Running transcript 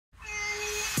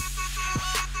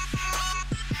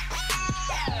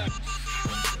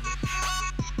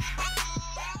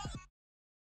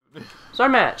It's our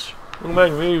match. Welcome back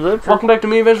to me, Adventure. Welcome back to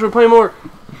me, Adventure. We're playing more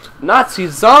Nazi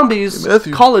zombies.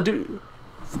 Hey, Call of Duty.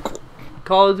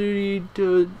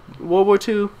 World War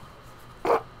II.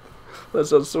 That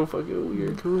sounds so fucking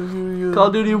weird. Call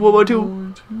of Duty World War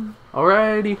II.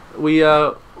 Alrighty. We,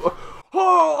 oh!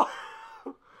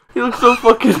 He looks so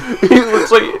fucking... He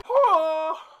looks like...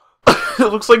 It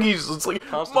looks like he's... It's like...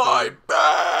 My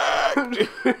back!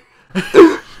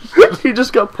 He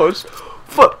just got punched.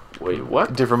 Fuck. Wait,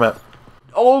 what? Different map.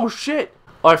 Oh, shit.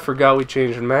 I forgot we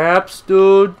changed maps,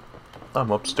 dude.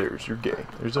 I'm upstairs. You're gay.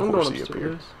 There's a I'm horsey up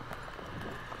here.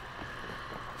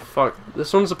 Fuck.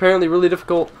 This one's apparently really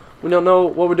difficult. We don't know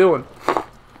what we're doing.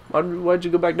 Why'd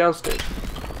you go back downstairs?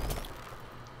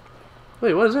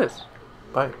 Wait, what is this?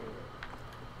 Bye.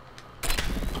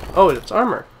 Oh, it's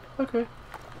armor. Okay.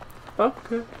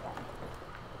 Okay.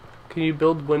 Can you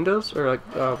build windows? Or like,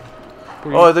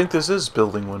 Oh, I think this is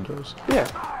building windows. Yeah.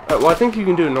 Well, I think you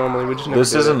can do it normally. We just never This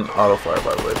did isn't it. auto fire,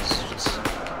 by the way. This is just...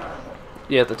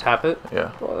 You have to tap it?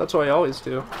 Yeah. Well, that's what I always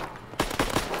do.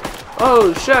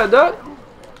 Oh, shit, duck!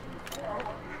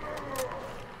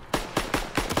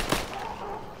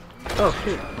 Oh,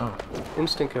 shit. Oh.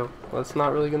 Instant kill. Well, that's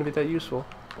not really going to be that useful.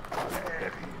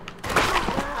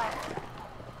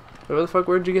 Where the fuck,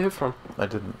 where'd you get hit from? I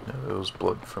didn't. It was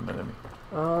blood from enemy.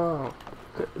 Oh.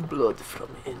 Blood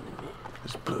from enemy.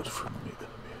 It's blood from the enemy.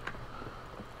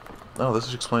 Oh,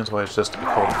 this explains why it's just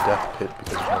called a death pit,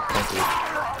 because there's no point to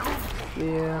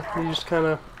it. Yeah, you just kind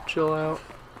of chill out.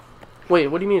 Wait,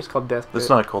 what do you mean it's called death pit? It's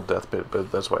not called death pit,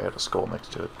 but that's why I had a skull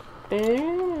next to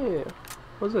it.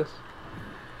 What's this?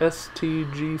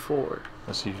 STG4.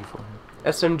 SCG4.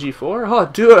 SMG4? Oh,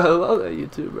 dude, I love that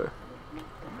YouTuber.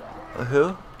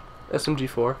 Who?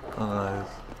 SMG4.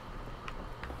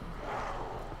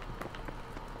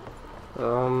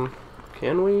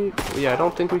 Can we? Yeah, I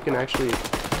don't think we can actually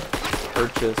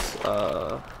purchase,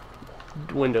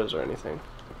 windows or anything.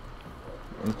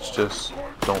 It's just,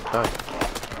 don't die.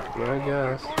 I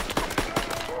guess.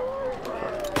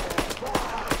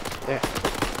 Yeah.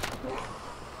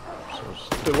 So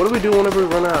Dude, what do we do whenever we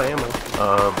run out of ammo?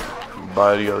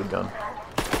 buy the other gun.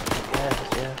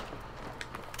 Yeah.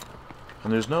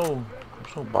 And there's no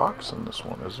box in this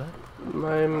one, is there?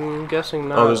 I'm guessing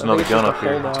not. Oh, there's I another think it's gun just up a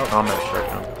here. holdout. It's a combat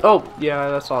shotgun. Oh,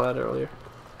 yeah, I saw that earlier.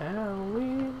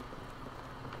 Owie.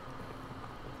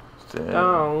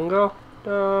 Down go,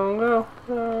 down go,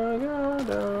 down go,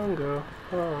 down go,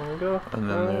 down go. And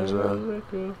then there's a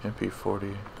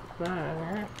MP40.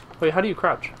 Wait, how do you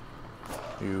crouch?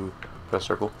 You press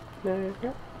circle.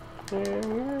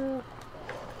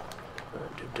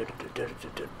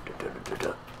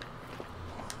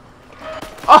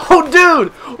 Oh,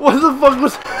 dude! What the fuck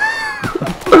was...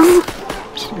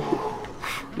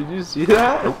 Did you see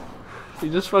that? Nope. He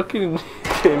just fucking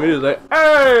came in and was like,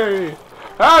 hey!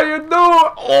 How you doing?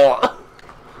 Oh!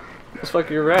 It's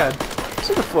fucking rad.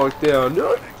 Sit the fuck down,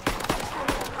 dude.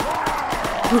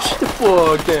 Sit the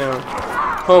fuck down.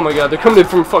 Oh my god, they're coming in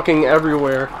from fucking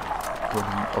everywhere.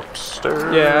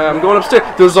 Upstairs. Yeah, I'm going upstairs.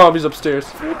 There's zombies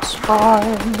upstairs. It's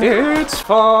fine. It's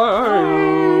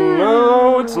fine.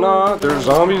 No, it's not. There's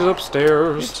zombies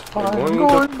upstairs. It's fine.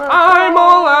 I'm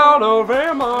all out of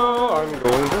ammo. I'm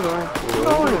going to die.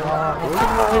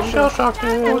 Shell shocked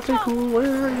it. Okay, cool.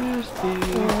 Where is the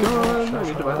gun? I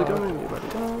need to buy the gun. I need to buy the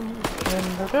gun.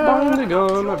 Buy the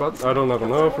gun. I don't have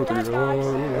enough for the gun.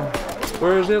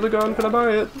 Where's the other gun? Can I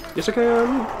buy it? Yes, I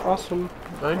can. Awesome.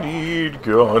 I need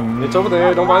gun. It's over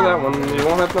there. Don't buy that one. You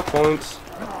won't have enough points.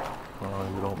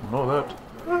 You don't know that.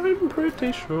 I'm pretty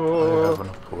I sure. have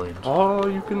enough points. Oh,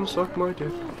 you can suck my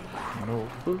dick. No.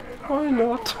 Why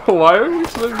not? Why are you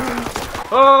sucking?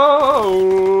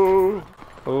 Oh!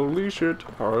 Holy shit.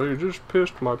 I just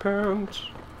pissed my pants.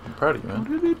 I'm proud of you, man.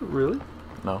 Did it really?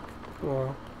 No.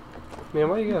 Wow. Man,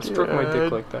 why you gotta stroke my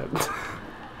dick like that?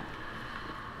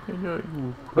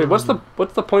 Wait, what's the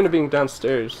point of being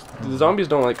downstairs? The zombies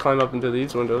don't like climb up into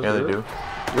these windows. Yeah, they do.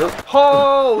 Really?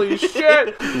 Holy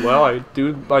shit! Well, I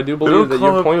do believe that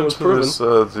your point was proven.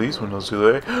 These windows, do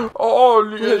they? Oh,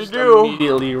 yeah, they Just do.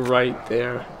 immediately right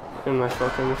there in my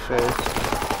fucking face.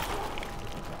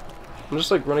 I'm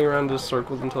just like running around in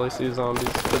circles until I see zombies.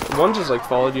 But one just like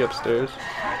followed you upstairs.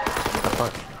 I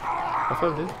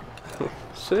thought it did.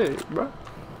 Sick, bro.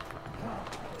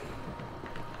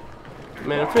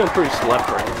 Man, I'm feeling pretty slept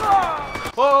right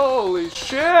now. Holy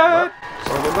shit! What?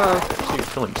 Sorry about that. So you're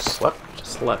feeling slept?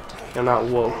 Slept. You're not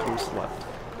woke, I'm slept.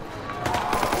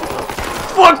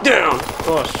 Fuck down!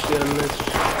 Oh shit, I missed.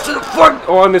 Fuck!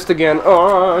 Oh, I missed again.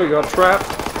 Oh, I got trapped.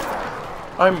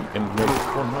 I'm in the middle.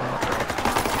 Oh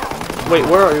no. Wait,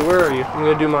 where are you? Where are you? I'm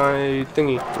gonna do my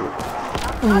thingy.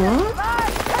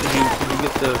 Did you you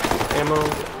get the ammo?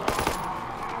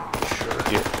 Sure.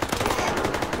 Yeah.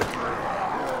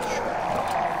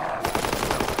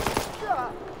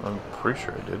 I'm pretty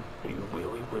sure I did. You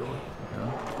really? Yeah.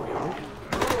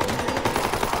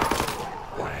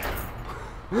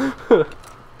 Wow.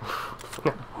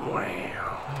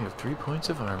 I have 3 points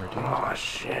of armor, dude. Oh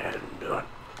shit, dude.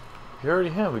 You already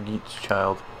have a geek's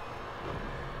child.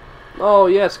 Oh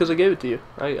yeah, it's because I gave it to you.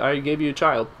 I gave you a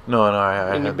child. No,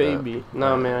 I and your had baby. That.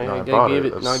 No, man, no, I bought gave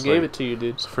it. No, I That's gave like, it to you,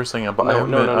 dude. It's the first thing I bought.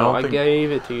 No, I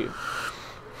gave it to you.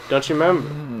 Don't you remember?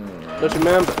 Don't you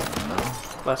remember?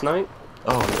 Last night?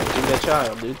 Oh, I gave you that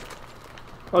child, dude.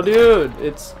 Oh, dude,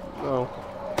 it's... Oh,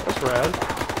 that's rad.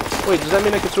 Wait, does that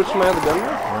mean I can switch to my other gun now?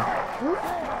 Yeah.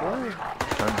 Why?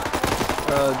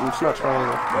 It's not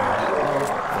triangle.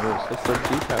 It is. It's the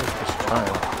D-pad. It's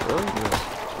triangle. Really? Yeah.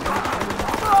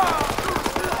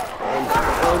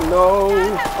 Oh no!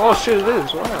 Oh shit, it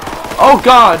is. Wow. Oh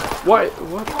god! What?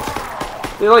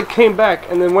 They like came back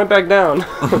and then went back down.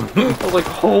 I was like,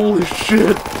 holy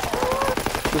shit!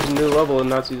 There's a new level in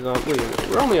Nazis on. Wait a minute,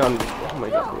 we're only on. Oh my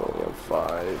god, we're only on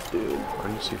 5, dude. Where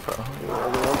do you see 5? We're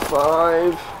only on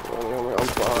 5. We're only on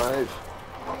 5.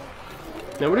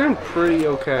 Now we're doing pretty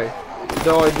okay.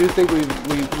 Though I do think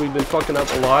we've been fucking up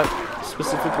a lot,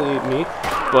 specifically me.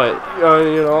 But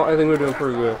you know, I think we're doing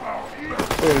pretty good.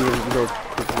 We're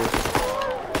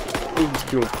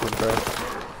doing pretty bad.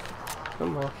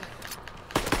 Come on.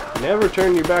 Never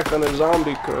turn your back on a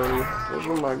zombie, Cody. That's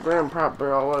what my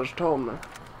grandpapa always told me.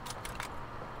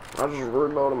 I just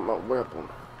reloaded my weapon.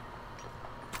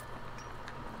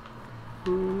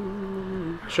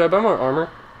 Should I buy more armor?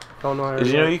 Oh no, I Did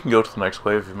you know you can go to the next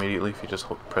wave immediately if you just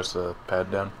press the pad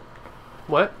down?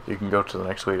 What? You can go to the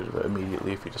next wave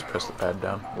immediately if you just press the pad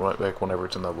down, like whenever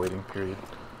it's in that waiting period.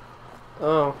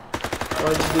 Oh.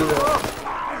 Why'd you do that?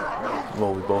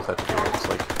 Well, we both had to do it. It's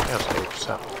like, yeah, it's like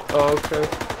yourself. Oh, okay.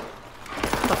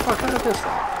 What the fuck? How did this?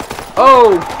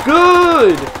 Oh,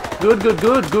 good!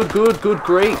 Good,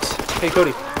 great. Hey,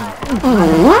 Cody.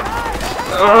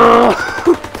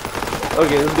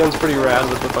 Okay, this gun's pretty rad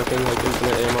with the fucking, like,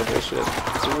 infinite ammo and shit.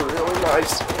 It's really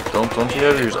nice. Don't you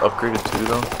have yours upgraded too,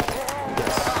 though?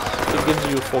 Yes. It gives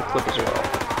you a full clip as well.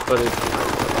 But it's...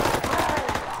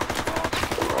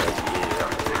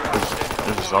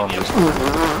 There's zombies.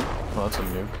 Oh, that's a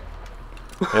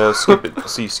nuke. Yeah, skip it.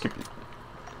 See, skip it.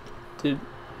 Dude.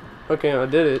 Okay, I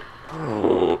did it.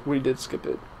 We did skip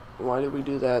it. Why did we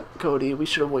do that, Cody? We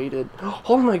should have waited.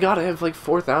 Oh my god, I have like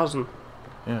 4,000.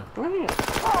 Yeah. Man.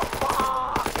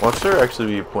 Watch there actually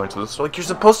be a point to this. Like, you're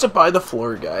supposed to buy the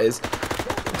floor, guys.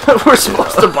 We're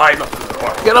supposed to buy the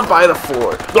floor. You gotta buy the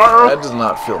floor. That does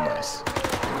not feel nice.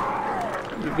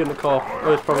 You're getting a call.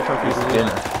 Oh, it's probably time for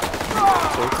Dinner.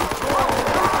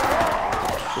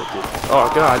 Oh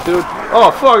god, dude.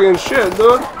 Oh fucking shit,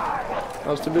 dude. I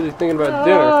was too busy thinking about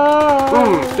dinner.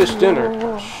 Fish dinner.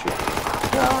 Oh, shit.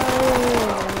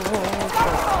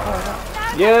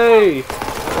 Yay!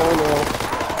 Oh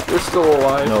no. We're still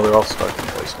alive. No, they're all stuck in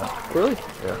place now. Really?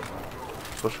 Yeah.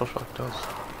 That's what Shell Shock does.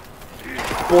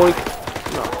 Boink.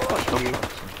 No, fuck you.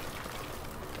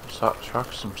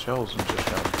 Shock some shells and just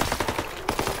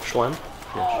Schlemm?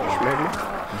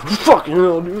 yeah, Fucking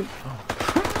hell, dude.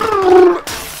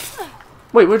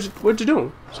 Wait, what'd you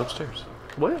do? it's upstairs.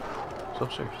 What? It's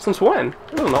upstairs. Since when?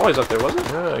 It wasn't always up there, was it?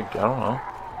 Yeah, I don't know.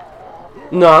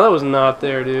 No, that was not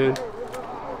there, dude.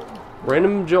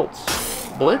 Random jolts.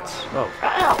 Blitz? Oh.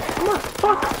 Ow! Come on,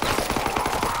 fuck!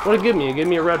 What'd it give me? It gave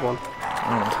me a red one.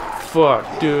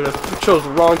 Fuck, dude. I chose the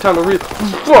wrong time to read.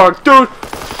 Fuck, dude!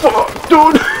 Fuck,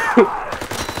 dude!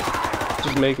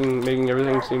 Just making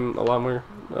everything seem a lot more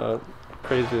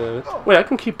crazy than it is. Wait, I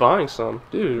can keep buying some.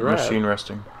 Dude, right. Machine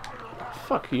resting.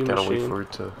 Fuck you, Gotta machine. wait for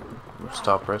it to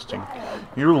stop resting.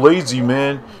 You're lazy,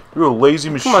 man. You're a lazy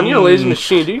machine. Come on, you're a lazy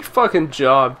machine. Do your fucking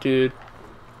job, dude.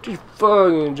 Do your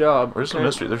fucking job. Where's the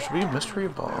mystery? There should be a mystery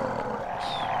box.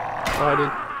 Oh, I did.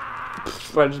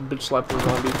 Pff, I just bitch slapped the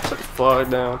zombie. Sit the fuck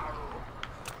down.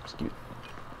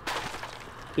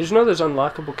 Did you know there's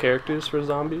unlockable characters for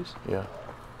zombies? Yeah.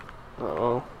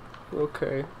 Uh-oh.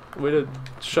 Okay. Way to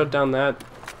shut down that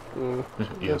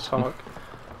Yes. talk.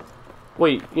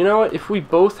 Wait, you know what? If we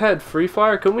both had free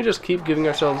fire, couldn't we just keep giving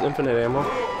ourselves infinite ammo?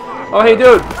 Oh, hey,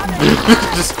 dude!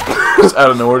 just out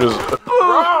of nowhere, just...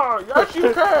 Yes,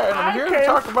 you can! I'm here to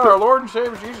talk about our Lord and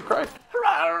Savior Jesus Christ.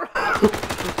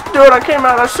 Dude, I came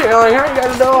out of the ceiling. How you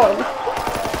guys doing?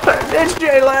 It's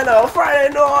Jay Leno,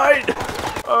 Friday night!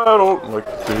 I don't like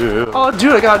this. Oh,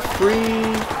 dude, I got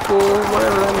free for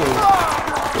whatever that means.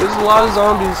 There's a lot of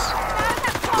zombies.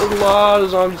 There's a lot of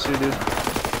zombies here, dude.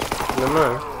 Never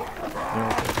mind.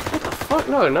 What the fuck?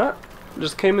 No, they're not.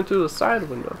 just came in through the side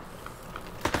window.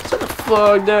 Sit the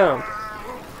fuck down.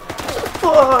 Sit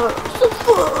the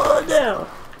fuck down.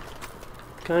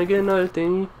 Can I get another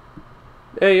thingy?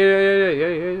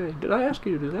 Hey. Did I ask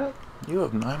you to do that? You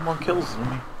have 9 more kills than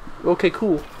me. Okay,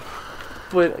 cool.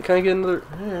 But can I get another?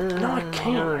 No, I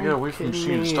can't. Yeah, wait for the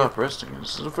machine to stop resting.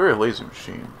 This is a very lazy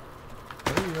machine.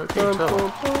 I can't tell.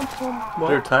 Is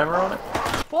there a timer on it?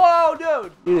 Whoa,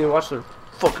 dude! You need to watch their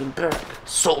fucking back.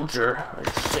 Soldier.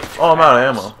 Oh, I'm out of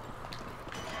ammo.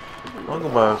 I'll go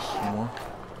buy us some more.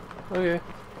 Okay.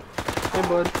 Hey,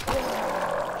 bud.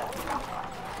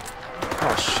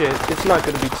 Oh shit! It's not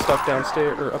gonna be stuck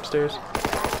downstairs or upstairs. No,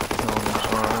 I'm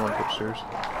sorry. I like upstairs.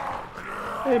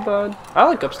 Hey, bud. I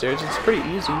like upstairs. It's pretty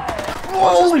easy.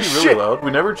 Holy shit! Really loud.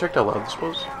 We never checked how loud this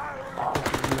was. Oh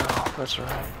no, that's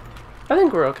right. I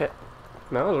think we're okay.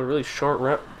 Man, that was a really short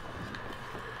round.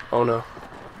 Oh no,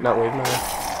 not wave 9.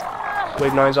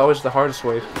 Wave 9 is always the hardest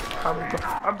wave. I'm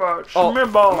about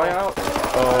am I out?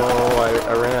 Oh,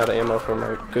 I ran out of ammo for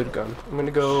my good gun. I'm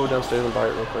gonna go downstairs and buy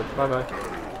it real quick. Bye bye.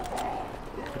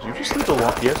 Did you just leave the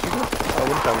lawn? Yes, you did. Oh, what are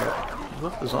you talking about? You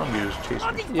left the zombie just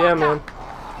chasing me. Yeah, man.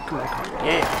 Come on.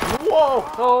 Yeah. Whoa!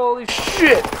 Holy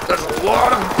shit! There's a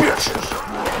lot of bitches.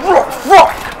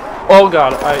 Fuck! Oh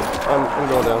god, I'm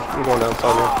going down. I'm going down.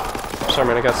 Sorry,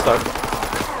 man. I got stuck.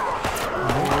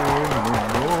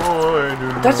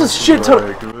 That's a shit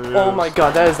ton. Oh my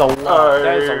god, that is a lot.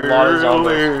 That is a lot of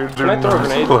zombies. Can I throw a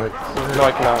grenade? No,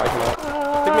 I cannot. I cannot.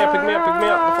 Pick me up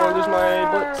before I lose my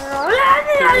blitz.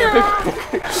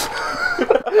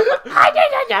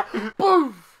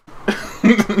 Boom!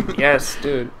 Yes,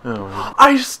 dude. Oh,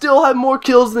 I still have more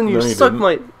kills than you. No, you Suck didn't.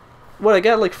 my. What? I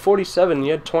got like 47.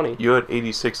 You had 20. you had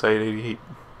 86. I had 88.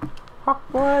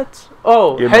 What?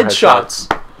 Oh, Give me headshots.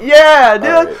 Yeah,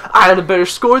 dude. Right. I had a better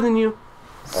score than you.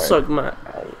 Suck my.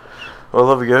 Well, I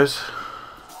love you guys.